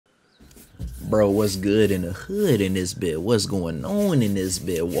Bro, what's good in the hood in this bit? What's going on in this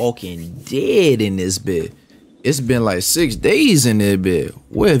bit? Walking Dead in this bit. It's been like 6 days in this bit.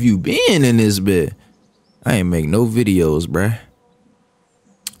 Where have you been in this bit? I ain't make no videos, bruh.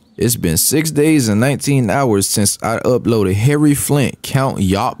 It's been 6 days and 19 hours since I uploaded Harry Flint Count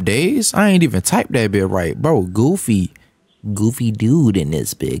Yop Days. I ain't even typed that bit right, bro. Goofy dude in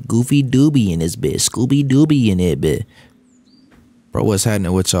this bit. Goofy doobie in this bit. Scooby Dooby in that bit. Bro, what's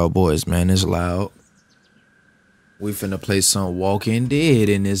happening with y'all boys, man? It's loud. We finna play some Walking Dead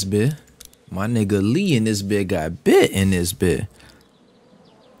in this bit. My nigga Lee in this bit got bit in this bit.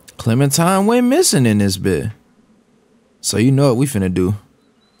 Clementine went missing in this bit. So you know what we finna do?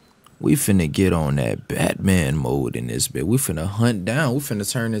 We finna get on that Batman mode in this bit. We finna hunt down. We finna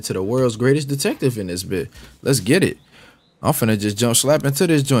turn into the world's greatest detective in this bit. Let's get it. I'm finna just jump slap into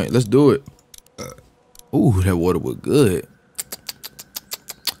this joint. Let's do it. Ooh, that water was good.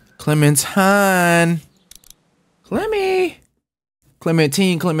 Clementine. Clementine,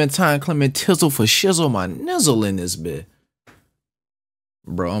 Clementizzle for shizzle my nizzle in this bit.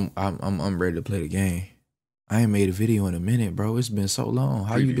 Bro, I'm ready to play the game. I ain't made a video in a minute, bro. It's been so long.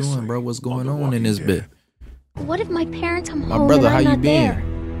 How you doing, bro? What's going on in this bit? What if my parents come My home brother, and I'm how you not been?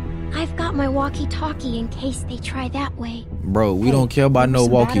 there? I've got my walkie-talkie in case they try that way. Bro, we don't care about no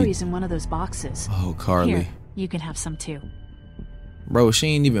walkie. Batteries in one of those boxes. Oh, Carly. Here, you can have some too. Bro, she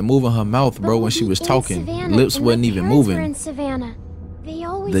ain't even moving her mouth, bro, when she was talking. Lips wasn't even moving. In Savannah. They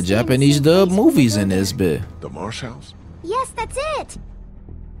always The Japanese dub movies in this bit. The Marsh House? Yes, that's it.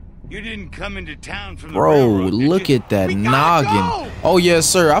 You didn't come into town from the Bro, railroad, look at that noggin. Oh, yes,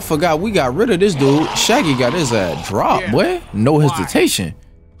 sir. I forgot we got rid of this dude. Shaggy got his ass dropped, boy. No hesitation.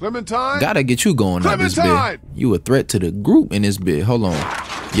 Clementine? Gotta get you going on this bit. You a threat to the group in this bit. Hold on.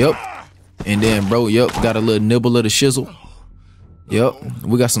 Yup. And then, bro, yup, got a little nibble of the shizzle. Yup.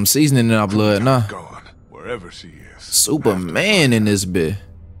 We got some seasoning in our blood now. Gone, wherever she is. Superman in this bit.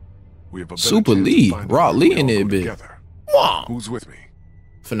 We have a better Super chance of Lee. finding Raw her if Lee we in all there go bit. together. Wow. Who's with me?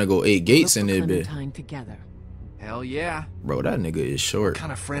 Finna go 8 gates in there bit. Together. Hell yeah. Bro, that nigga is short. What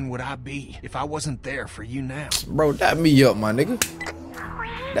kind of friend would I be if I wasn't there for you now? Bro, dap me up, my nigga.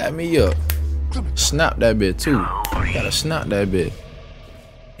 Dap me up. Snap that bit too. Gotta snap that bit.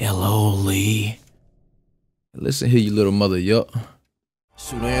 Hello, Lee. Listen here, you little mother, yup.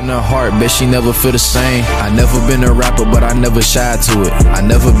 Shoot her in her heart, bet she never feel the same. I never been a rapper, but I never shied to it. I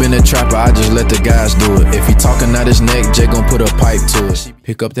never been a trapper, I just let the guys do it. If he talking out his neck, Jay gon' put a pipe to it.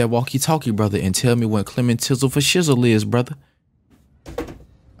 Pick up that walkie-talkie, brother, and tell me when Clementizzle for shizzle is, brother.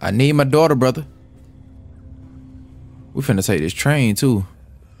 I need my daughter, brother. We finna take this train, too.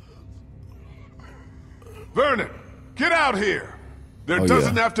 Vernon, get out here. There Oh,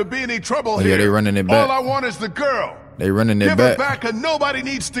 doesn't yeah. have to be any trouble Oh, here. yeah, they running it back. All I want is the girl. They running it Give back. her back and nobody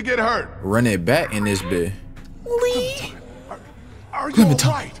needs to get hurt. Run it back in this bit. Lee! Are you Clementine.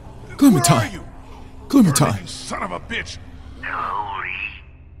 alright? Clementine. Where are you? Clementine. Vernon, you son of a bitch. Hello, Lee.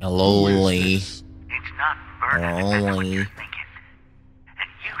 Hello, Who is Lee. this? It's not Vernon if Hello, that's what Lee. you're thinking. And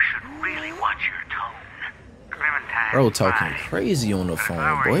you should really watch your tone. Clementine. Bro talking crazy on the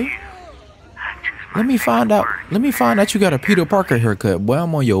phone, boy. Let Let me find out you got a Peter Parker haircut, boy.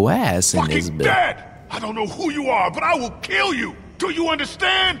 I'm on your ass in this Fucking bit. dead! I don't know who you are, but I will kill you! Do you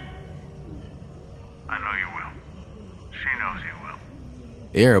understand? I know you will. She knows you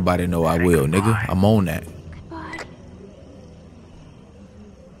will. Everybody know I will, nigga. I'm on that. But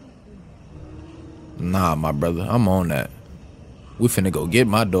Nah, my brother, I'm on that. We finna go get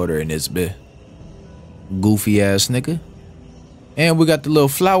my daughter in this bit. Goofy ass nigga. And we got the little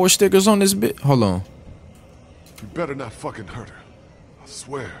flower stickers on this bit. Hold on. You better not fucking hurt her. I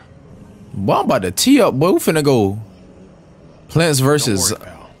swear. Boy, I'm about to tee up, boy. We finna go. Plants versus. Don't worry,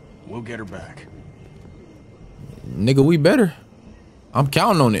 pal. We'll get her back. Nigga, we better. I'm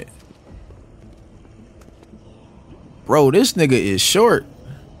counting on it. Bro, this nigga is short.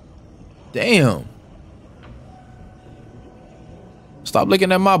 Damn. Stop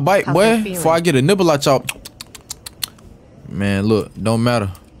looking at my bike, How's boy, that feeling? before I get a nibble at y'all. Man, look, don't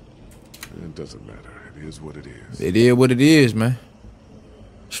matter. It doesn't matter. It is what it is. It is what it is, man.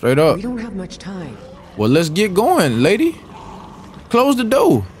 Straight up. We don't have much time. Well, let's get going, lady. Close the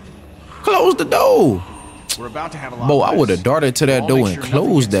door. Close the door. We're about to have a lot Bo, of I would have rest. darted to that I'll door make and sure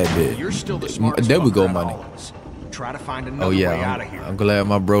closed nothing that gets bit. You're still the smartest There we go, fucker my out of nigga. all of us. Try to find another Oh way yeah, out of here. I'm glad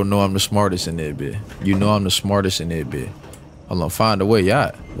my bro know I'm the smartest in that bit. You know I'm the smartest in that bit. Hold on, find a way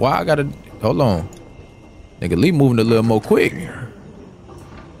out. Why I gotta? Hold on, nigga, Lee moving a little more quick.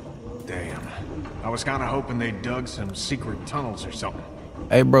 Damn. I was kind of hoping they dug some secret tunnels or something.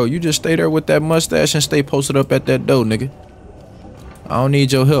 Hey, bro, you just stay there with that mustache and stay posted up at that door, nigga. I don't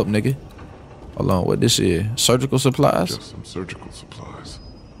need your help, nigga. Hold on, what this is? Surgical supplies? Just some surgical supplies.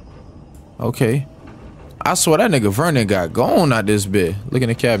 Okay. I swear that nigga Vernon got gone out this bit. Look in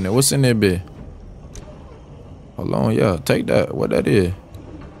the cabinet. What's in there bit? Hold on, yeah. Take that. What that is?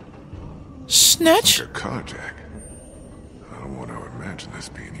 Snatch? Like a carjack. I don't want to imagine this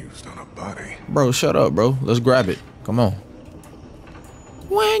being used on a body. Bro, shut up, bro. Let's grab it. Come on.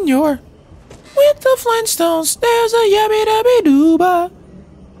 When you're with the Flintstones, there's a yabby dabby dooba.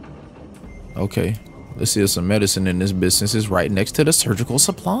 Okay. Let's see if some medicine in this bit since it's right next to the surgical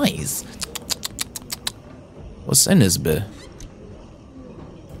supplies. What's in this bit?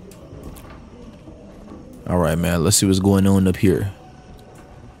 Alright, man. Let's see what's going on up here.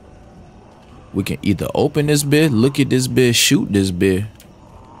 We can either open this bit, look at this bit, shoot this bit.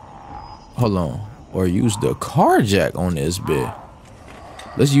 Hold on. Or use the carjack on this bit.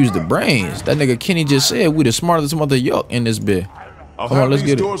 Let's use the brains. That nigga Kenny just said we the smartest mother yuck in this bit. Come on, let's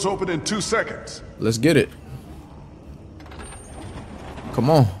get it. Doors open in 2 seconds. Let's get it.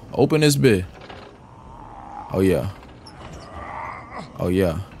 Come on, open this bit. Oh yeah. Oh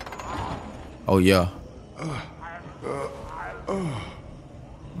yeah. Oh yeah.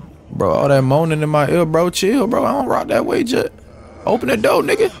 Bro, all that moaning in my ear, bro. Chill, bro. I don't rock that way, jet. Open the door,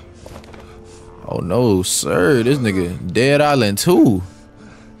 nigga. Oh no, sir. This nigga Dead Island 2.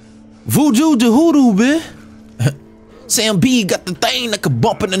 Voodoo de hoodoo, bitch. Sam B got the thing that could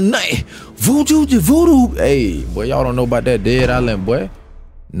bump in the night. Voodoo de voodoo. Hey, boy, y'all don't know about that Dead Island, boy.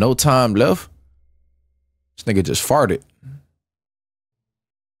 No time left. This nigga just farted.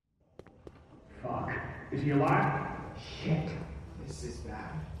 Fuck. Is he alive? Shit. This is bad.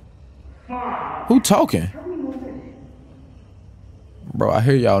 Fuck. Who talking? Bro, I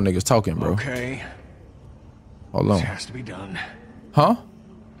hear y'all niggas talking, bro. Okay. Hold on. This has to be done. Huh?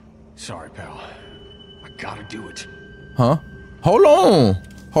 Sorry, pal. I gotta do it. Huh? Hold on.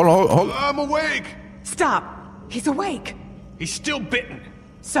 Hold on, hold on. I'm awake. Stop! He's awake! He's still bitten.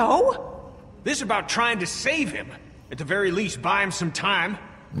 So? This is about trying to save him. At the very least, buy him some time.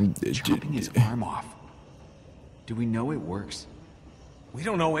 Chopping his arm off. Do we know it works? We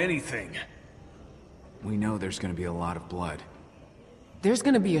don't know anything. We know there's gonna be a lot of blood. There's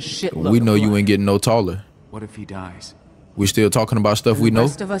gonna be a shitload We know of you blood. ain't getting no taller. What if he dies? We still talking about stuff we The know?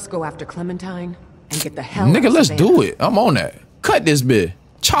 rest of us go after Clementine and get the hell Nigga, out let's of do Savannah. it. I'm on that. Cut this bit.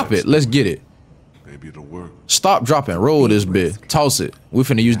 Chop it. Let's get it. Maybe it'll work. Stop, drop, and roll this bit. Toss it. We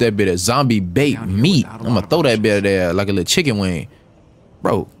finna use that bit as zombie bait meat. I'm gonna throw that bit there like a little chicken wing.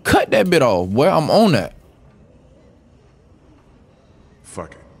 Bro, cut that bit off, boy. I'm on that.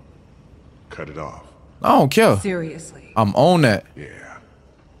 Fuck it. Cut it off. I don't care. Seriously. I'm on that. Yeah.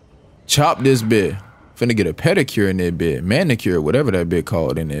 Chop this bit. Finna get a pedicure in that bit. Manicure, whatever that bit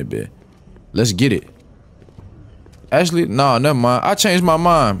called in that bit. Let's get it. Actually, nah, never mind. I changed my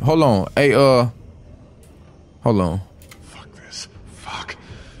mind. Hold on. Hey, hold on. Fuck this. Fuck.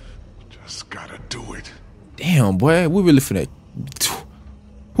 Just gotta do it. Damn, boy. We really finna...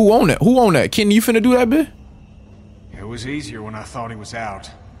 Who on that? Who on that? Kenny, you finna do that bit? It was easier when I thought he was out.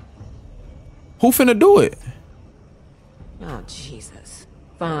 Who finna do it? Oh, Jesus.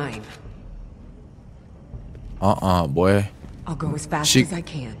 Fine. Boy. I'll go as fast She- as I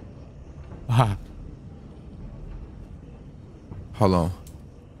can. Ha. Hold on.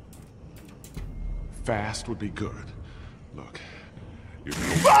 Fast would be good. Look. You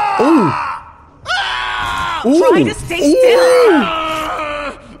Try to stay still!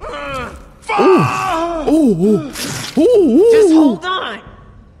 Just hold on!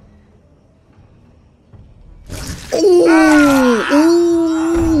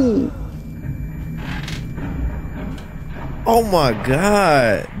 Oh my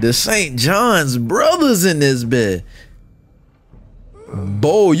God. The St. John's brothers in this bed.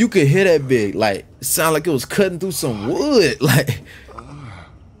 Bo, you could hear that big. Like, sound like it was cutting through some wood. Like,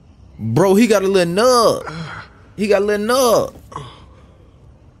 bro, he got a little nub. He got a little nub.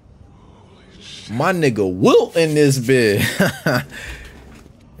 My nigga Wilt in this bed.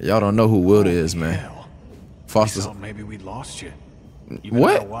 Y'all don't know who Wilt is, man. Hell. Foster's. Thought maybe we'd lost you. You've been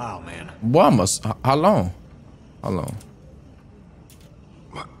What? out a while, man. Boy, I must. How long? How long?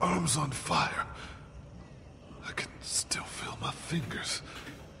 My arm's on fire. I can still feel my fingers.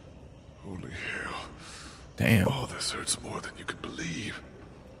 Holy hell. Damn. All this hurts more than you could believe.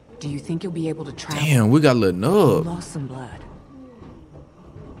 Do you think you'll be able to travel? Damn, we got a little You nub. lost some blood.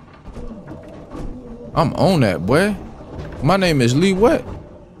 I'm on that, boy. My name is Lee what?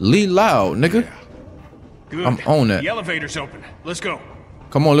 Lee Loud, nigga. Good. I'm on that. The elevator's open. Let's go.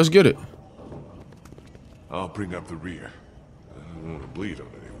 Come on, let's get it. I'll bring up the rear. I don't want to bleed on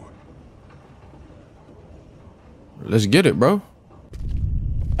anyone. Let's get it, bro.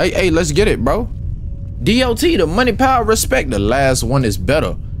 Hey, let's get it, bro. DOT, the money, power, respect. The last one is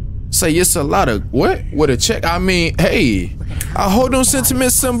better. Say it's a lot of what? With a check? I mean, hey, I hold on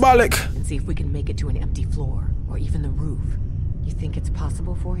sentiment symbolic. And see if we can make it to an empty floor or even the roof. You think it's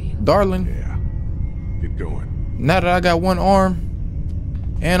possible for you? Darling. Yeah. Get going. Now that I got one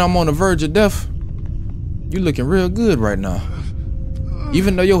arm and I'm on the verge of death, you looking real good right now.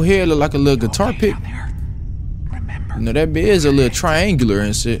 Even though your head look like a little guitar pick. You know, that bit is a little triangular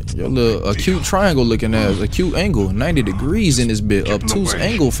and shit. Your little acute triangle looking ass. Acute angle. 90 degrees in this bit. Obtuse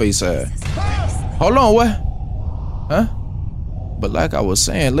angle face ass. Hold on, what? Huh? But like I was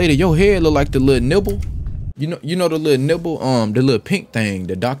saying, lady, your head look like the little nibble. You know the little nibble, the little pink thing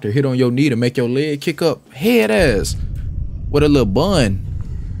the doctor hit on your knee to make your leg kick up. Head ass. With a little bun.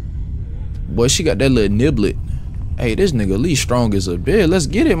 Boy, she got that little niblet. Hey, this nigga Lee strong as a bitch. Let's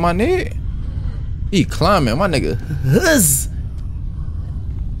get it, my nigga. He climbing, my nigga. Huzz.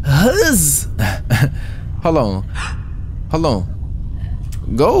 Hold on.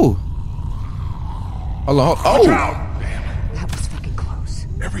 Go. Hold on. Oh. That was fucking close.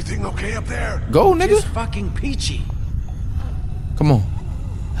 Everything okay up there? Go, nigga. Just fucking peachy. Come on.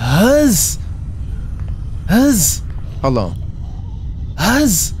 Huzz. Hold on.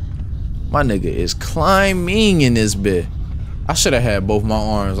 Huzz. My nigga is climbing in this bit. I should have had both my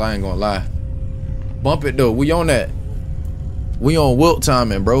arms. I ain't gonna lie. Bump it though. We on that. We on Wilt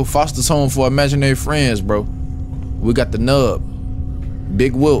timing, bro. Foster's home for imaginary friends, bro. We got the nub.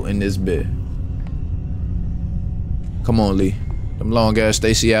 Big Wilt in this bit. Come on, Lee. Them long ass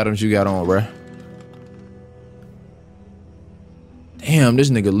Stacey Adams you got on, bro. Damn, this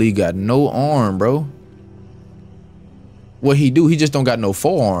nigga Lee got no arm, bro. What he do? He just don't got no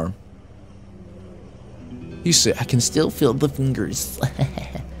forearm. He said, I can still feel the fingers.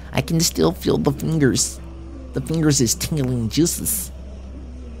 I can still feel the fingers. The fingers is tingling juices.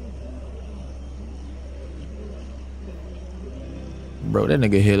 Bro, that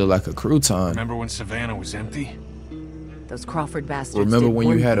nigga head look like a crouton. Remember when Savannah was empty? Those Crawford bastards. Remember did when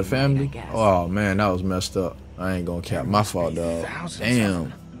you one had a thing right, I family? guess. Oh man, that was messed up. I ain't gonna cap. My fault, dog. thousands of Damn.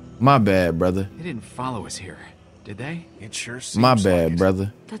 them. My bad, brother. They didn't follow us here, did they? It sure seems My like bad, it.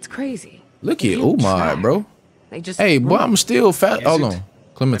 brother. That's crazy. Look They at didn't Umar, track. bro. They just Hey, boy, run. I'm still fat. Is Hold it? on. That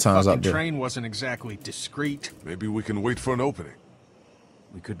Clementine's fucking up there. train wasn't exactly discreet. Maybe we can wait for an opening.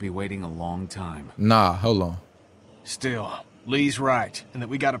 We could be waiting a long time. Nah, hold on. Still, Lee's right, and that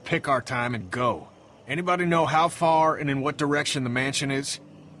we gotta pick our time and go. Anybody know how far and in what direction the mansion is?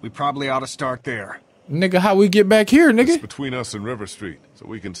 We probably ought to start there. Nigga, how we get back here, It's nigga? between us and River Street, so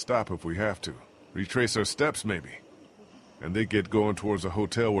we can stop if we have to. Retrace our steps, maybe. And they get going towards the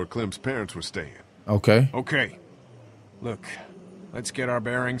hotel where Clem's parents were staying. Okay. Okay. Look, let's get our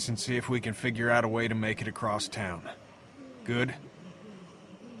bearings and see if we can figure out a way to make it across town. Good?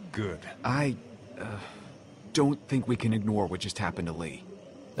 Good. I don't think we can ignore what just happened to Lee.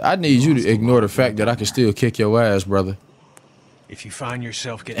 I need you to ignore the fact that I can still kick your ass, brother. If you find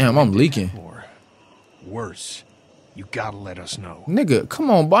yourself getting Damn, I'm winded leaking. or worse, you gotta let us know. Nigga, come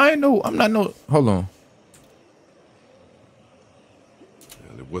on, boy. I ain't no, I'm not no. Hold on.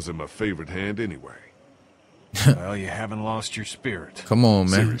 And it wasn't my favorite hand anyway. Well, you haven't lost your spirit. Come on,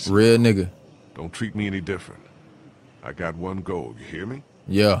 man. Seriously. Real nigga. Don't treat me any different. I got one goal, you hear me?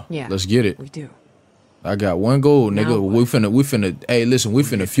 Yeah. Yeah. Let's get it. We do. I got one goal, nigga. Now We finna. Hey, listen, we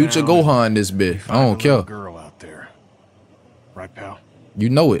finna get future down Gohan this We bitch. I find don't a little care. girl out there. Right, pal? You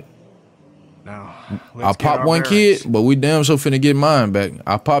know it. Now, I let's get popped our one bearings. kid, but we damn sure finna get mine back.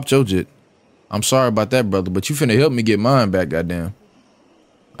 I popped your jit. I'm sorry about that, brother, but you finna help me get mine back, goddamn.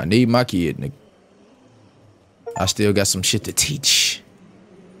 I need my kid, nigga. I still got some shit to teach.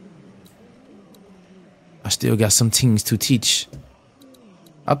 I still got some things to teach.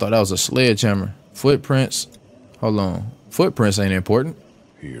 I thought that was a sledgehammer. Footprints. Hold on. Footprints ain't important.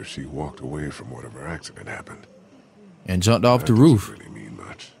 He or she walked away from whatever accident happened. And jumped off the That roof. doesn't really mean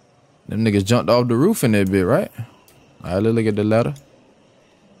much. Them niggas jumped off the roof in that bit, right? All right, let's look at the ladder.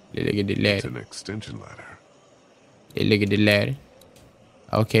 Let's look at the It's ladder. an extension ladder. Let's look at the ladder.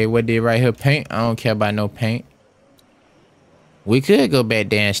 Okay, what did right here? Paint? I don't care about no paint. We could go back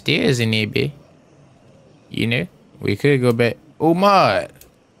downstairs in there, bit. You know? We could go back. Oh, Maud.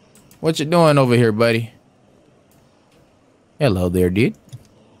 What you doing over here, buddy? Hello there, dude.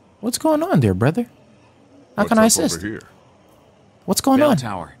 What's going on there, brother? How can I What's up assist? over here? What's going Bell on?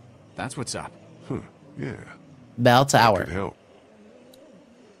 Tower. That's what's up. Yeah, Bell could Tower. help.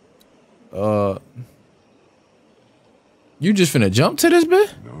 You just finna jump to this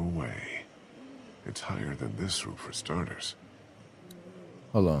bit? No way. It's higher than this roof for starters.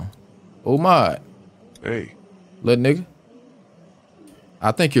 Hold on. Oh, Maud. Hey, Little nigga.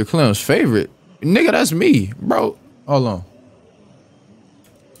 I think you're Clem's favorite. Nigga, that's me, bro. Hold on.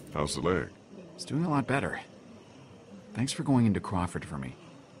 How's the leg? It's doing a lot better. Thanks for going into Crawford for me,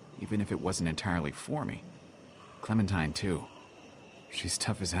 even if it wasn't entirely for me. Clementine, too. She's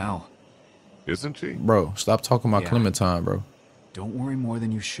tough as hell. Isn't she? Bro, stop talking about Yeah. Clementine, bro. Don't worry more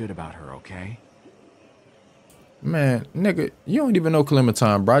than you should about her, okay? Man, nigga, you don't even know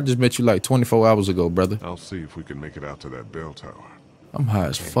Clementine, bro. I just met you like 24 hours ago, brother. I'll see if we can make it out to that bell tower. I'm high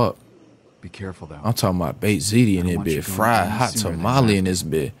as fuck. Be careful, though. I'm talking about baked ziti in I this want you bit, going fried any hot sooner than tamale that. in this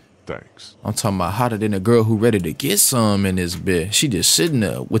bit. Thanks. I'm talking about hotter than a girl who ready to get some in this bit. She just sitting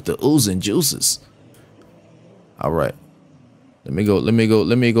there with the oozing juices. All right. Let me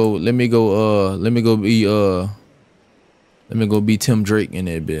go be Tim Drake in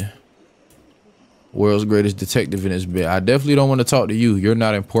that bit. World's greatest detective in this bit. I definitely don't want to talk to you. You're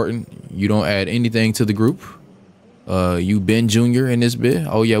not important. You don't add anything to the group. You Ben Jr. in this bit.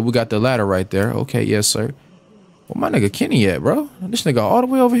 Oh yeah, we got the ladder right there. Okay, yes, sir. Where my nigga Kenny at, bro? This nigga all the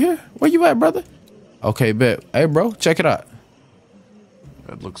way over here. Where you at, brother? Okay, bet. Hey, bro, check it out.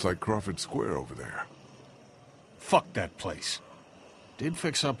 That looks like Crawford Square over there. Fuck that place. Did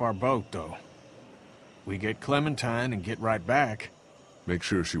fix up our boat, though. We get Clementine and get right back. Make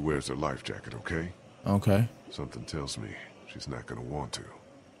sure she wears her life jacket, okay? Okay. Something tells me she's not gonna want to.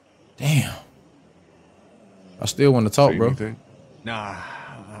 Damn. I still want to talk, See bro. anything? Nah,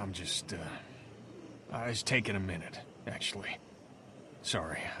 I'm just, it's taking a minute, actually.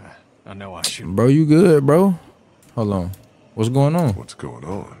 Sorry, I know I should. Bro, you good, bro? Hold on. What's going on? What's going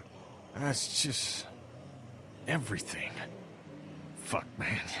on? That's just everything. Fuck,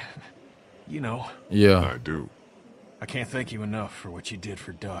 man. You know, Yeah. I do. I can't thank you enough for what you did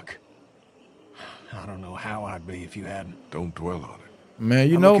for Duck. I don't know how I'd be if you hadn't. Don't dwell on it. Man,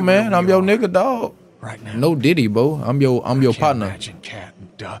 you Now know, look at where man, I'm we your are. nigga, dog. Right now. No Diddy, bro. I'm your Can't partner. Imagine Cat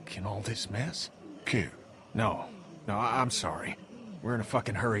and Duck in all this mess. Can't. No, I'm sorry. We're in a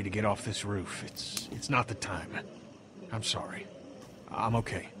fucking hurry to get off this roof. It's not the time. I'm sorry. I'm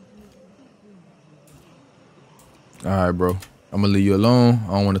okay. All right, bro. I'm gonna leave you alone.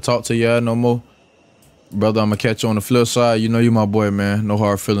 I don't want to talk to y'all no more. Brother, I'm gonna catch you on the flip side. You know you my boy, man. No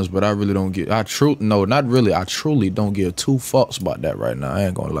hard feelings, but I really don't get. No, not really. I truly don't give two fucks about that right now. I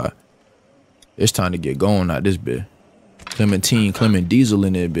ain't gonna lie. It's time to get going out this bit. Clement Diesel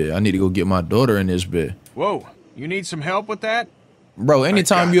in this bit. I need to go get my daughter in this bit. Whoa, you need some help with that? Bro,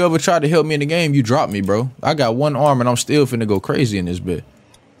 anytime you ever try to help me in the game, you drop me, bro. I got one arm and I'm still finna go crazy in this bit.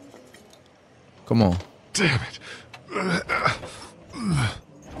 Come on. Damn it.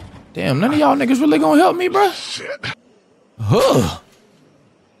 Damn, none of y'all niggas really gonna help me, bro. Shit. Huh.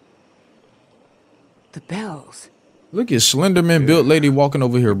 The bells. Look at Slenderman built lady walking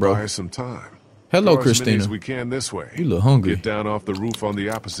over here, Buy bro. us some time. Hello, Draw as many Christina. as we can this way. You look hungry. Get down off the roof on the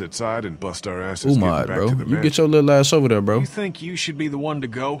opposite side and bust our asses Oh getting my, back bro. to the You mansion. get your little ass over there, bro. You think you should be the one to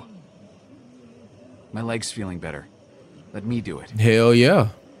go? My leg's feeling better. Let me do it. Hell yeah.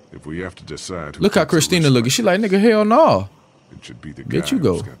 If we have to decide who Look how takes the Christina risk looking. She like, nigga, hell no. it should be the Get guy you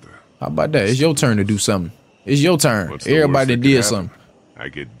go. who's got the- How about that? It's your turn to do something. It's your turn. What's the worst Everybody that could did happen? something. I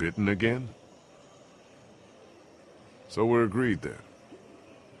get bitten again? So we're agreed then.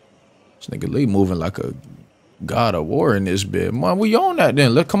 This nigga Lee moving like a god of war in this bit. Man, we on that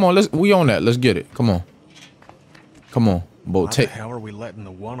then. We on that. Let's get it. Come on. Come on. Bo, Why the take. hell are we letting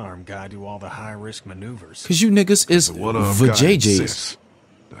the one-armed guy do all the high-risk maneuvers? Cause you niggas is The one-armed guy vajayjays. insists.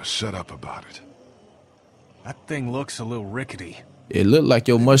 Now shut up about it. That thing looks a little rickety. It look like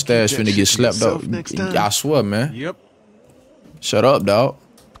your mustache that finna shit get to slapped up. yourself next time. I swear, man. Yep. Shut up, dog.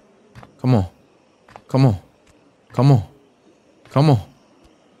 Come on. Come on. Come on. Come on.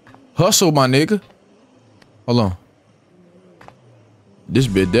 Hustle, my nigga. Hold on. This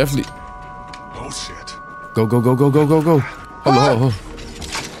bit definitely. Oh shit. Go, go, go, go, go, go, go. Hold on, hold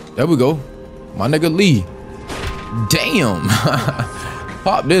on. There we go. My nigga Lee. Damn.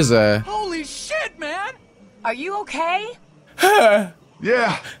 Pop this ass. Holy shit, man! Are you okay?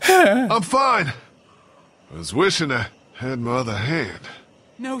 Yeah, I'm fine. I was wishing I had my other hand.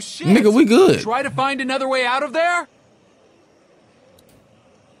 No shit. Nigga, we good. Try to find another way out of there?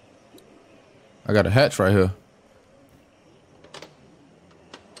 I got a hatch right here.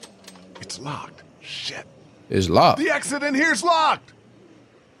 It's locked. Shit. It's locked. The exit in here's locked.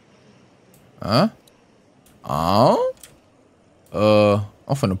 Huh? Oh?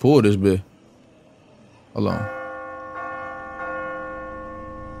 I'm finna pull this bit. Hold on.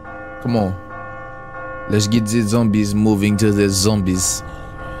 Come on. Let's get the zombies moving to the zombies.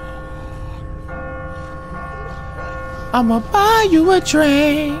 I'ma buy you a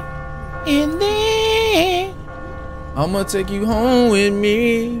drink and then I'ma take you home with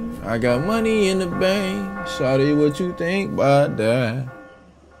me. I got money in the bank. Shawty, what you think about that?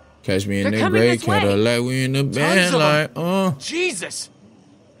 Catch me in the gray Cadillac, we in the band like, Jesus!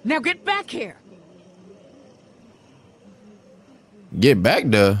 Now get back here. Get back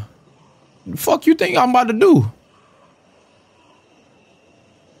there? The fuck you think I'm about to do?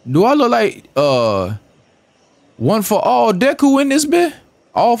 Do I look like, one for all Deku in this bit?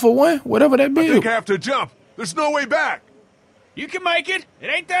 All for one? Whatever that be. I think I have to jump. There's no way back. You can make it. It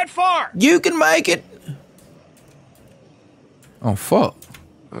ain't that far. You can make it. Oh, fuck.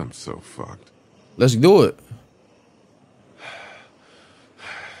 I'm so fucked. Let's do it.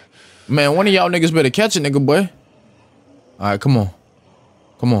 Man, one of y'all niggas better catch it, nigga, boy. All right, come on.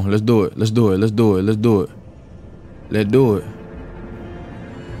 Come on, let's do it. Let's do it. Let's do it. Let's do it. Let's do it.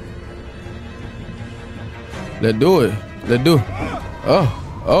 Let's do it. Let's do it. Oh.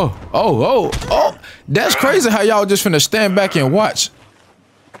 That's crazy how y'all just finna stand back and watch.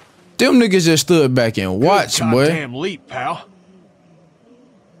 Them niggas just stood back and watched, boy. Goddamn leap, pal.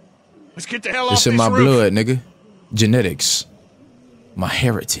 Let's get the hell off It's in my blood, nigga. Genetics. My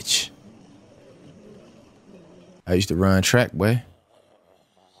heritage. I used to run track, boy.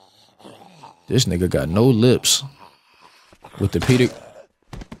 This nigga got no lips. With the Peter.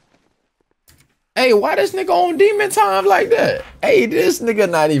 Hey, why this nigga on demon time like that? Hey, this nigga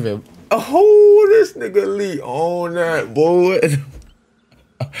not even. Oh, this nigga Lee on that, boy.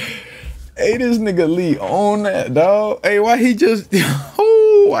 Hey, this nigga Lee on that, dog. Hey, why he just.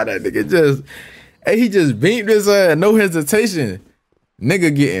 Oh, why that nigga just. Hey, he just beamed his ass, no hesitation.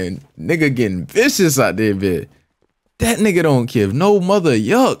 Nigga getting vicious out there, bitch. That nigga don't give no mother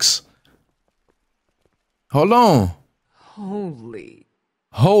yucks. Hold on. Holy.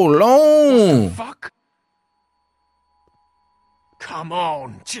 Hold on. Fuck. Come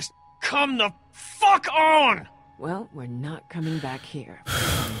on. Just come the fuck on. Well, we're not coming back here,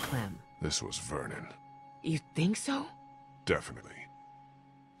 Clem. This was Vernon. You think so? Definitely.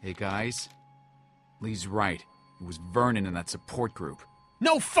 Hey, guys. Lee's right. It was Vernon in that support group.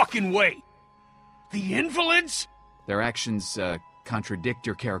 No fucking way. The invalids? Their actions, contradict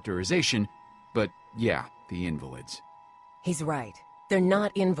your characterization, but yeah, the invalids. He's right. They're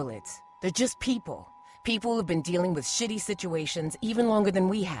not invalids. They're just people. People who've been dealing with shitty situations even longer than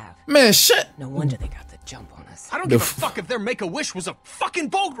we have. Man, shit. No wonder they got the jump on us. I don't give a fuck if their Make-A-Wish was a fucking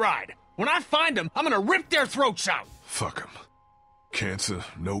boat ride. When I find them, I'm gonna rip their throats out. Fuck them. Cancer,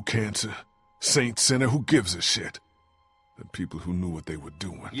 no cancer. Saint, sinner, who gives a shit? The people who knew what they were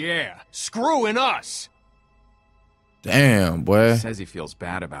doing. Yeah, screwing us. Damn, boy. He says he feels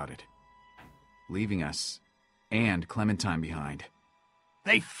bad about it. Leaving us and Clementine behind.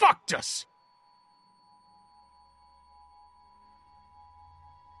 They fucked us.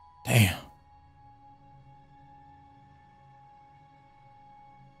 Damn.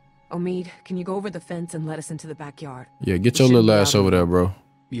 Omid, can you go over the fence and let us into the backyard? Yeah, get your little ass over there, bro.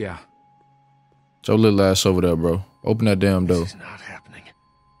 Yeah. Get your little ass over there, bro. Open that damn door. This is not happening.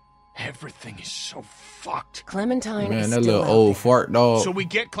 Everything is so fucked. Clementine Man, is that still little out old there. fart dog. So we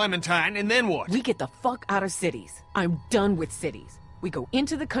get Clementine, and then what? We get the fuck out of cities. I'm done with cities. We go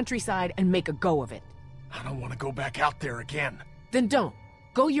into the countryside and make a go of it. I don't want to go back out there again. Then don't.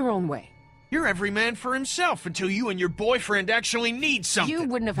 Go your own way. You're every man for himself until you and your boyfriend actually need something. You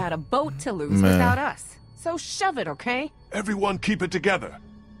wouldn't have had a boat to lose Man. without us. So shove it, okay? Everyone keep it together.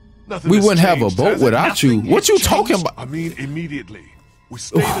 Nothing We has wouldn't have a changed, boat has it? without you. Nothing What you has talking changed. about? I mean, immediately. We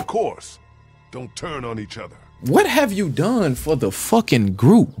stay the course. Don't turn on each other. What have you done for the fucking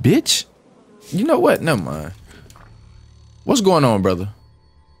group, bitch? You know what? Never mind. What's going on, brother?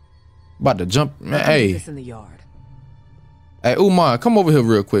 About to jump, man. Do Hey, this in the yard. hey, Umar, come over here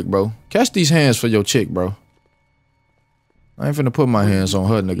real quick, bro. Catch these hands for your chick, bro. I ain't finna put my hands on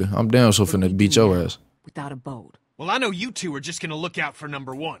her, nigga. I'm down so finna beat your ass. Without a boat. Well, I know you two are just gonna look out for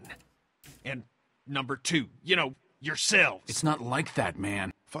number one. And number two, you know, yourselves. It's not like that,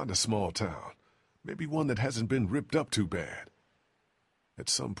 man. Find a small town. Maybe one that hasn't been ripped up too bad. At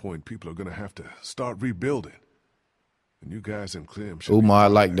some point, people are gonna have to start rebuilding. And you guys and Clem should be Umar, I part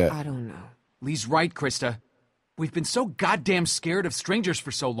of like that. that. I don't know. Lee's right, Krista. We've been so goddamn scared of strangers for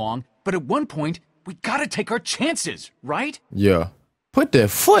so long, but at one point, we gotta take our chances, right? Yeah. Put that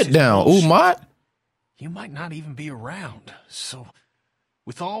foot is down, bullshit. Umar. You might not even be around, so...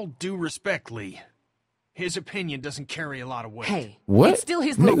 With all due respect, Lee, his opinion doesn't carry a lot of weight. Hey, What? it's still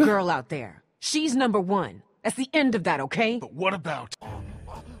his little Nigga. girl out there. She's number one. That's the end of that, okay? But what about...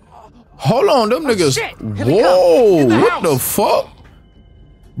 Hold on, them niggas. shit. Here we Whoa, come. In the what house. the fuck?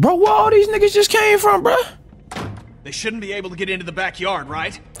 Bro, where all these niggas just came from, bro? They shouldn't be able to get into the backyard,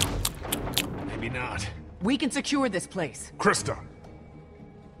 right? Maybe not. We can secure this place. Krista,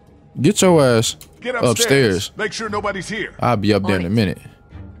 Get your ass get upstairs. Make sure nobody's here. I'll be up there in a minute.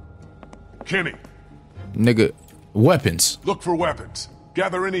 Kenny, Nigga, weapons. look for weapons.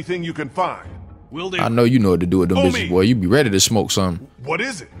 Gather anything you can find. Will do. I know you know what to do with them Homie. bitches, boy. You be ready to smoke something. What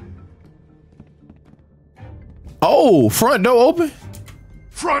is it? Oh, front door open?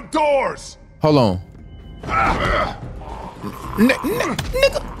 Front doors! Hold on. Nigga.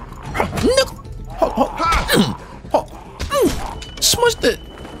 Smush that.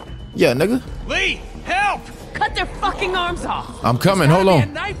 Yeah, nigga. Lee, help! Cut their fucking arms off! I'm coming. Hold A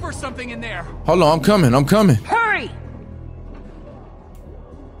on. knife or something in there. Hold on. I'm coming. Hurry!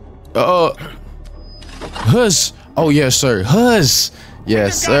 Huz. Oh, yes, sir. Huz.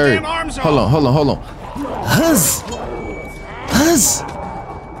 Yes, sir. goddamn arms Hold on. Huz.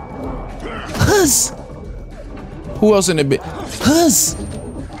 Who else in the bit? Huz.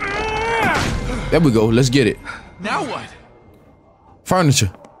 There we go. Let's get it. Now what?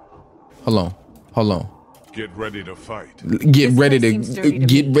 Furniture. Hold on. Get ready to fight. Get This ready place to seems dirty to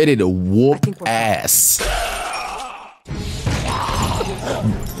get me. ready to I whoop think we're fine. ass.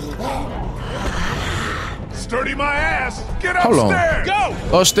 Sturdy my ass! Get Hold on. upstairs! Go!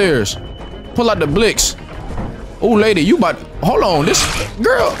 Upstairs. Pull out the blicks. Oh, lady, you about... Hold on. This...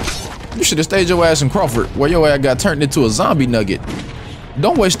 Girl, you should have stayed your ass in Crawford where your ass got turned into a zombie nugget.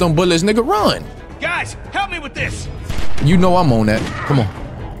 Don't waste them bullets, nigga. Run. Guys, help me with this! You know I'm on that. Come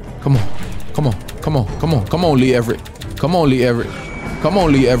on, Lee Everett. Come on, Lee Everett. Come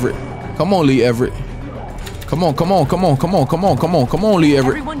on, Lee Everett. Come on, Lee Everett. Come on, Lee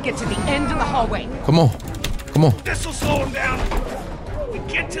Everett. Everyone get to the end of the hallway. Come on. This'll slow him down. We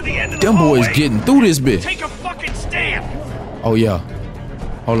get to the end of Them the boys hallway. getting through this bitch. Take a fucking stand! Oh yeah.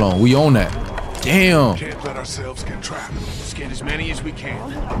 Hold on, we on that. Damn. Can't let ourselves get trapped. Let's get as many as we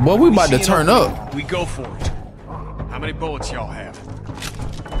can. Boy, we about to See an turn opening, up. We go for it. How many bullets y'all have?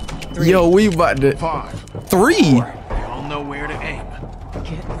 Yo, we about to... 5. 3? We all know where to aim.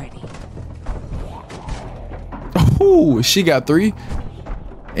 Get ready. Ooh, she got 3.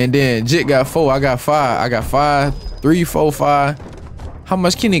 And then Jit got 4. I got 5. 3, 4, 5. How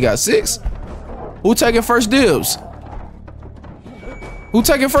much Kenny got? 6? Who taking first dibs? Who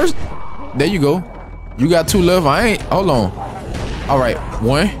taking first? There you go. You got 2 left. I ain't. Hold on. All right.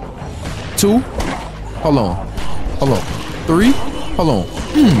 1, 2. Hold on. 3. Hold on.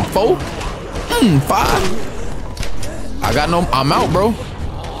 4. 5. I got no. I'm out, bro.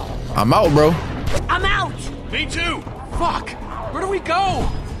 I'm out! Me too! Fuck! Where do we go?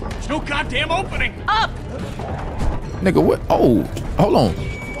 There's no goddamn opening! Up! Nigga, what? Oh, hold on.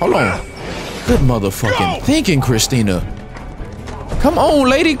 Good motherfucking thinking, Christina. Come on,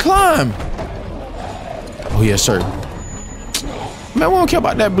 lady, climb. Oh, yes, sir. Man, we don't care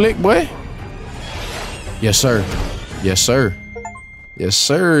about that blick, boy. Yes, sir.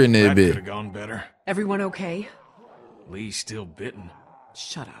 In that That bit. could've gone better. Everyone okay? Lee's still bitten.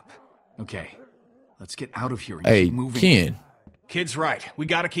 Shut up. Okay, let's get out of here and Hey, keep moving. Ken. Kid's right. We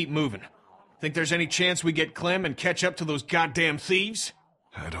gotta keep moving. Think there's any chance we get Clem and catch up to those goddamn thieves?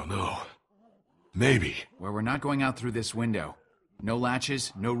 I don't know. Maybe. Where we're not going out through this window. No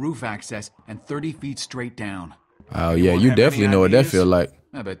latches, no roof access, and 30 feet straight down. Oh, yeah, Anyone you have definitely any know what that ideas? feel like.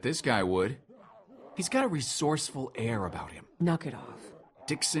 I bet this guy would. He's got a resourceful air about him. Knock it off.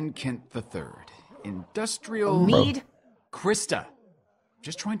 Dixon Kent III. Industrial... Mead? Krista.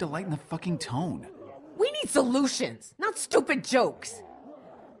 Just trying to lighten the fucking tone. We need solutions, not stupid jokes.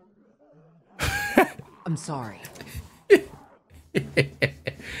 I'm sorry.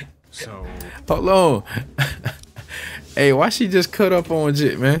 So, Hold on. Hey, why she just cut up on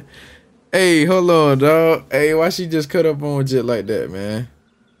Jit, man? Hey, hold on, dog. Hey, why she just cut up on Jit like that, man?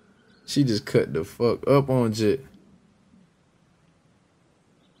 She just cut the fuck up on Jit.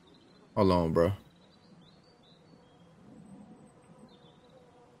 Hold on, bro.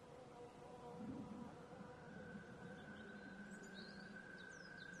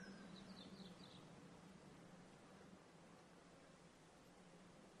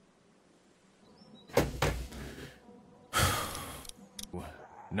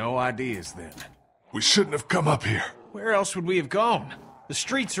 no ideas then. We shouldn't have come up here. Where else would we have gone? The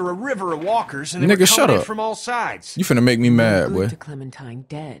streets are a river of walkers, and they Nigga, were shut coming in up. from all sides. You finna make me mad, Good boy. to Clementine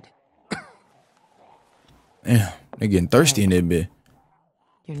dead. Damn, they getting thirsty in that bit.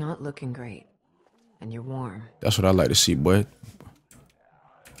 You're not looking great. And you're warm. That's what I like to see, boy.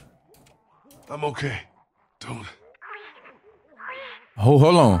 I'm okay. Don't. Hold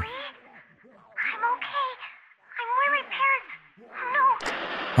on. I'm okay. I'm really parents.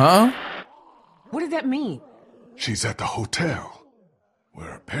 No. Huh? What did that mean? She's at the hotel where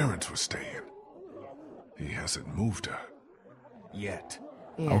her parents were staying. He hasn't moved her. Yet.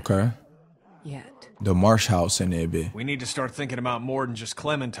 Yeah, Okay. yet. The Marsh house in there, bitch. We need to start thinking about more than just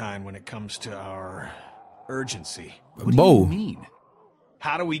Clementine when it comes to our urgency. What do Bo. you mean?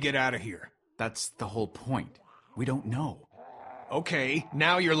 How do we get out of here? That's the whole point. We don't know. Okay,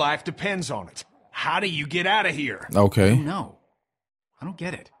 now your life depends on it. How do you get out of here? Okay. No. I don't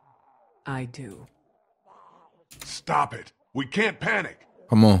get it. I do. Stop it. We can't panic.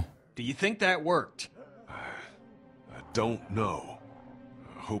 Come on. Do you think that worked? I don't know.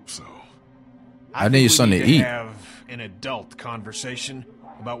 I hope so. I need think something we to need eat. Have an adult conversation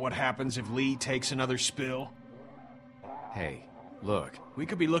about what happens if Lee takes another spill. Hey, look. We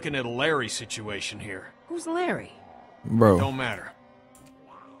could be looking at a Larry situation here. Who's Larry? Bro. Don't matter.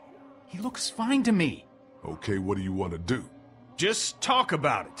 He looks fine to me. Okay, what do you want to do? Just talk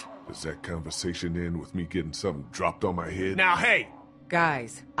about it. Does that conversation end with me getting something dropped on my head? Now, hey,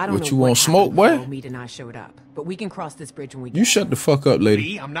 Guys, I don't What, know you what want smoke, happened boy? before Mead and I showed up, but we can cross this bridge when we You get shut the fuck up, lady.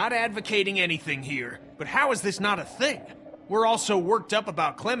 Lee, I'm not advocating anything here, but how is this not a thing? We're all so worked up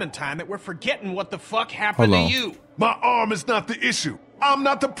about Clementine that we're forgetting what the fuck happened Hold to on. you. My arm is not the issue. I'm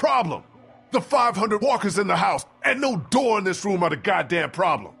not the problem. The 500 walkers in the house and no door in this room are the goddamn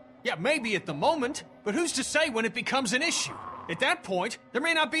problem. Yeah, maybe at the moment, but who's to say when it becomes an issue? At that point, there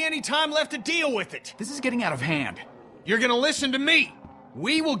may not be any time left to deal with it. This is getting out of hand. You're gonna listen to me.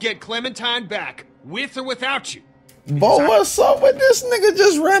 We will get Clementine back, with or without you. Bo, what's up with this nigga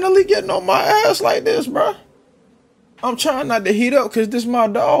just randomly getting on my ass like this, bro? I'm trying not to heat up because this my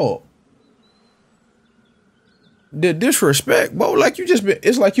dog. The disrespect, Bo, like you just been,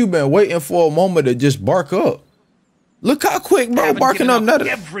 it's like you been waiting for a moment to just bark up. Look how quick, bro, Haven't barking given up nothing.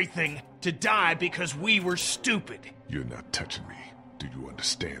 everything to die because we were stupid. You're not touching me. Do you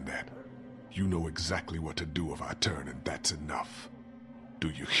understand that? You know exactly what to do if I turn, and that's enough. Do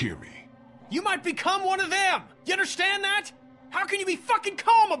you hear me? You might become one of them. You understand that? How can you be fucking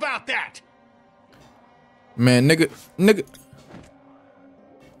calm about that? Man, nigga. I'm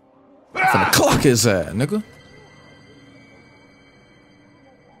finna clock his ass, nigga.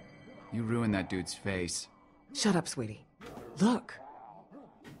 You ruined that dude's face. Shut up, sweetie. Look.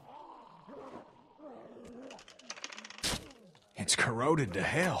 It's corroded to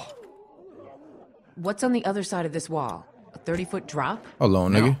hell. What's on the other side of this wall? A 30-foot drop? Hold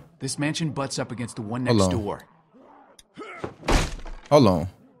on, nigga. No, this mansion butts up against the one Hold next on. door. Hold on.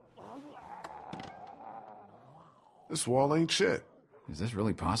 This wall ain't shit. Is this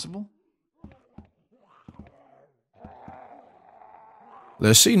really possible?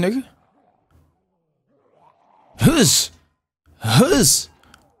 Let's see, nigga. Huzz.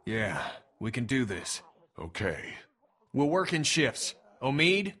 Yeah, we can do this. Okay. We'll work in shifts.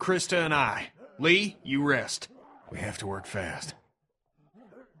 Omid, Krista, and I. Lee, you rest. We have to work fast.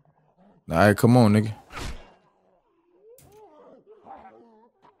 All right, come on, nigga.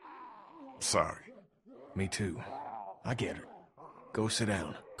 Sorry. Me too. I get it. Go sit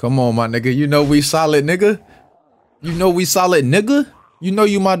down. Come on, my nigga. You know we solid, nigga. You know we solid, nigga. You know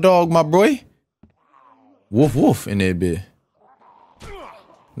you my dog, my boy. Woof woof in there, bit.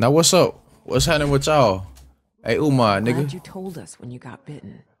 Now what's up? What's happening with y'all? Hey, Umar, Glad nigga. you told us when you got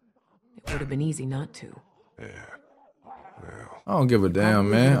bitten. It would have been easy not to. Yeah. Well, I don't give a damn,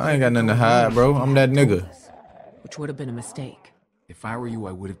 man. I ain't got nothing to hide, bro. I'm that nigga. Which would have been a mistake. If I were you,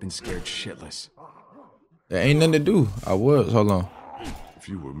 I would have been scared shitless. There ain't nothing to do. I was. Hold on. if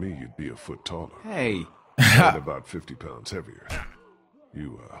you were me, you'd be a foot taller. Hey. And about 50 pounds heavier.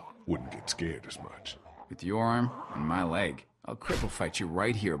 You, wouldn't get scared as much. With your arm and my leg, I'll cripple fight you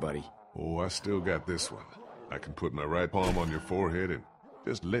right here, buddy. Oh, I still got this one. I can put my right palm on your forehead and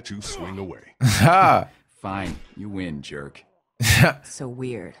just let you swing away. Ha! Fine, you win, jerk. So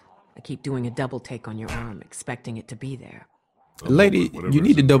weird. I keep doing a double take on your arm, expecting it to be there. Lady, Whatever you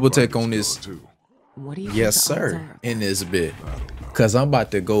need is to in double your take body's on this. gone, too. What do you Yes, think the odds sir, are? in this bit. Cause I'm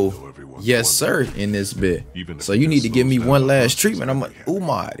about to go, yes, sir, in this bit. So you need to give me one last treatment. I'm like,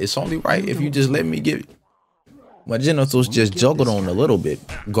 Umar, it's only right if you just let me give my genitals just juggled on a little bit,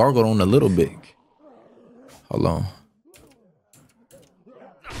 gargled on a little bit. Hold on.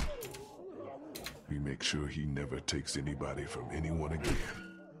 We make sure he never takes anybody from anyone again.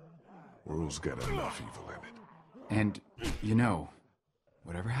 World's got enough evil in it. And, you know,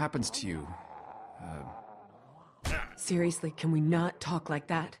 whatever happens to you, Seriously, can we not talk like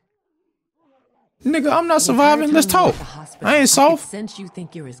that? Nigga, I'm not The entire surviving. Let's time you were talk. at the hospital, I ain't could soft. sense you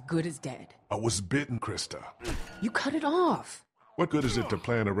think you're as good as dead. I was bitten, Krista. You cut it off. What good is it to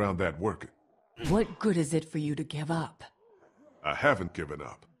plan around that working? What good is it for you to give up? I haven't given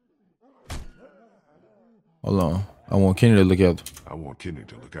up. Hold on. I want Kenny to look at. I want Kenny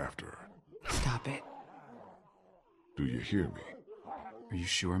to look after her. Stop it. Do you hear me? Are you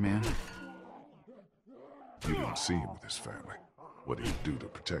sure, man? You didn't see him with his family. What did he do to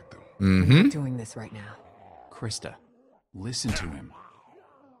protect them? We're not doing this right now. Krista, listen to him.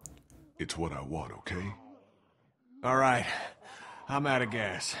 It's what I want, okay? All right. I'm out of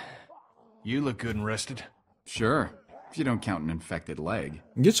gas. You look good and rested. Sure, if you don't count an infected leg.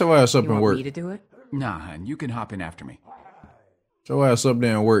 Get your ass up You and want work. me to do it? Nah, and you can hop in after me. Get your ass up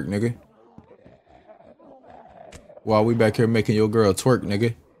there and work, nigga. While we back here making your girl twerk,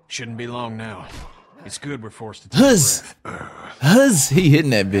 nigga. Shouldn't be long now. It's good we're forced to take a Huzz! breath. Huzz! He hitting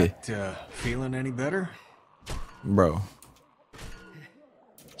that bit. Feeling any better? Bro.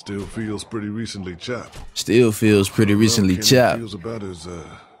 Still feels pretty recently chopped. Still feels pretty recently Kenny chopped. Feels about as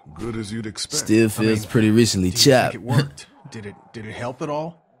good as you'd expect. Still feels pretty recently Do you chopped. think it worked? Did it help at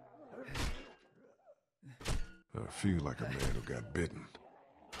all? I feel like a man who got bitten.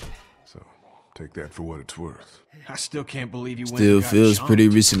 So take that for what it's worth. I still can't believe you went Still and got feels jumped. pretty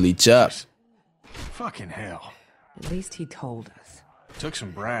recently chopped. Fucking hell. At least he told us. Took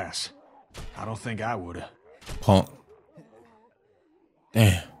some brass. I don't think I would've. Punk.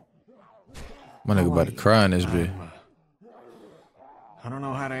 Damn. My nigga about to cry in this bit. I don't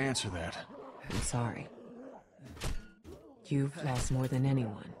know how to answer that. I'm sorry. You've lost more than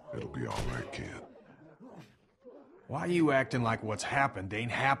anyone. It'll be all right, kid. Why are you acting like what's happened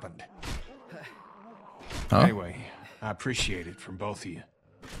ain't happened? Huh? Anyway, I appreciate it from both of you.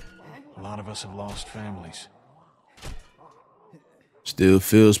 A lot of us have lost families. Still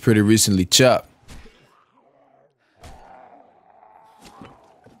feels pretty recently chopped.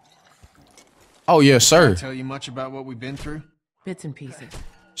 Oh, yes, sir. Tell you much about what we've been through? Bits and pieces.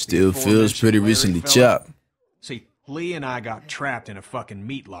 Still feels pretty recently fella? chopped. See, Lee and I got trapped in a fucking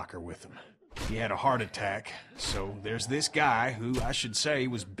meat locker with him. He had a heart attack, so there's this guy who, I should say,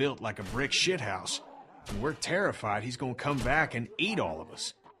 was built like a brick shithouse. And we're terrified he's gonna come back and eat all of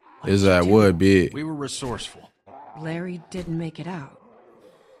us. Is that what, big? We were resourceful. Larry didn't make it out.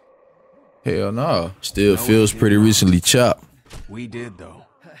 Hell no. Still No, feels we pretty did not. recently chopped. We did, though.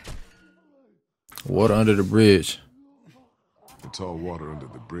 Water under the bridge. It's all water under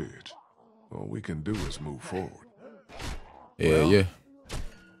the bridge. All we can do is move forward. Yeah, yeah.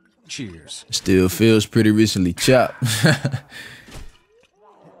 Cheers. Still feels pretty recently chopped.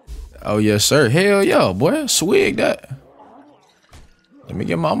 Oh, yes, sir. Hell yeah, boy. Swig that. Let me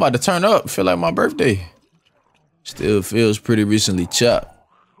get I'm about to turn up. Feel like my birthday. Still feels pretty recently chopped.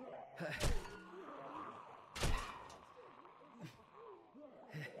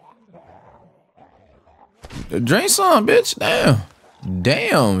 Drink some, bitch. Damn.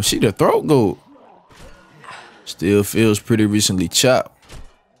 Damn. She the throat goat. Still feels pretty recently chopped.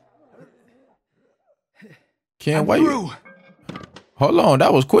 Can't wait. Hold on.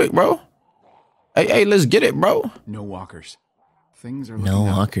 That was quick, bro. Hey, let's get it, bro. No walkers. Things are No looking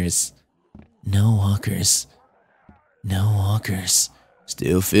up. walkers. No walkers. No walkers.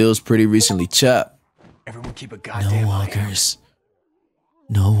 Still feels pretty recently chopped. Everyone keep a No goddamn eye out. walkers.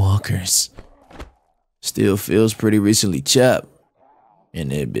 No walkers. Still feels pretty recently chopped. In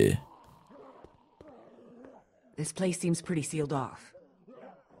that bit. This place seems pretty sealed off.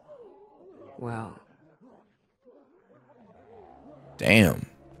 Well, Damn.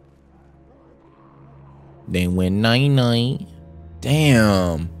 They went 9-9.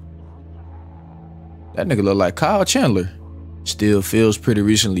 Damn. That nigga look like Kyle Chandler. Still feels pretty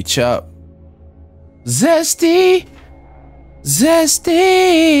recently chopped. Zesty.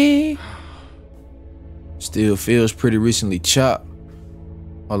 Zesty. Still feels pretty recently chopped.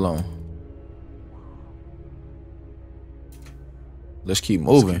 Hold on. Let's keep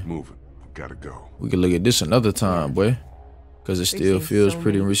moving. Keep moving. We gotta go. We can look at this another time, boy. Cause it still seen feels so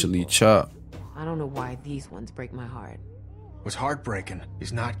pretty many recently people. chopped. I don't know why these ones break my heart. What's heartbreaking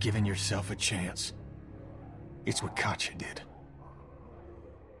is not giving yourself a chance. It's what Katya did.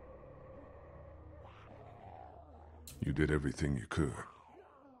 You did everything you could.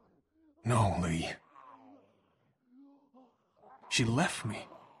 No, Lee. She left me.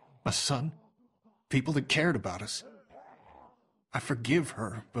 A son. People that cared about us. I forgive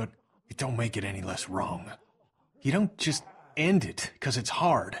her, but it don't make it any less wrong. You don't just end it because it's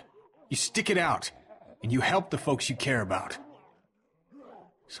hard. You stick it out, and you help the folks you care about.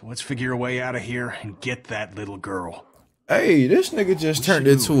 So let's figure a way out of here and get that little girl. Hey, this nigga just turned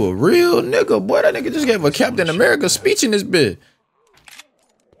into a real nigga, boy. That nigga just gave a Captain America speech in this bit.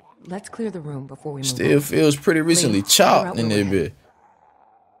 Let's clear the room before we move Still on. feels pretty recently Lee, figure chopped out in where this we're bit.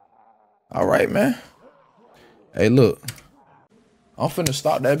 All right, man. Hey, look. I'm finna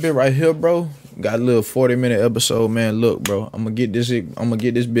stop that bit right here, bro. Got a little 40-minute episode, man. Look, bro. I'm gonna get this bit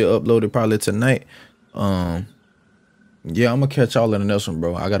uploaded probably tonight. Yeah, I'm gonna catch y'all in the next one,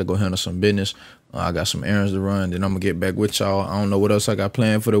 bro. I gotta go handle some business. I got some errands to run. Then I'm gonna get back with y'all. I don't know what else I got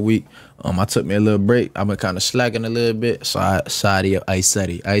planned for the week. I took me a little break. I've been kind of slacking a little bit. So I sorry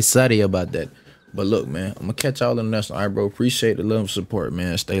about that. But look, man, I'm gonna catch y'all in the next one. All right, bro. Appreciate the love and support,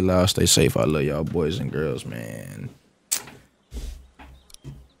 man. Stay loud, stay safe. I love y'all boys and girls, man.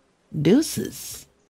 Deuces.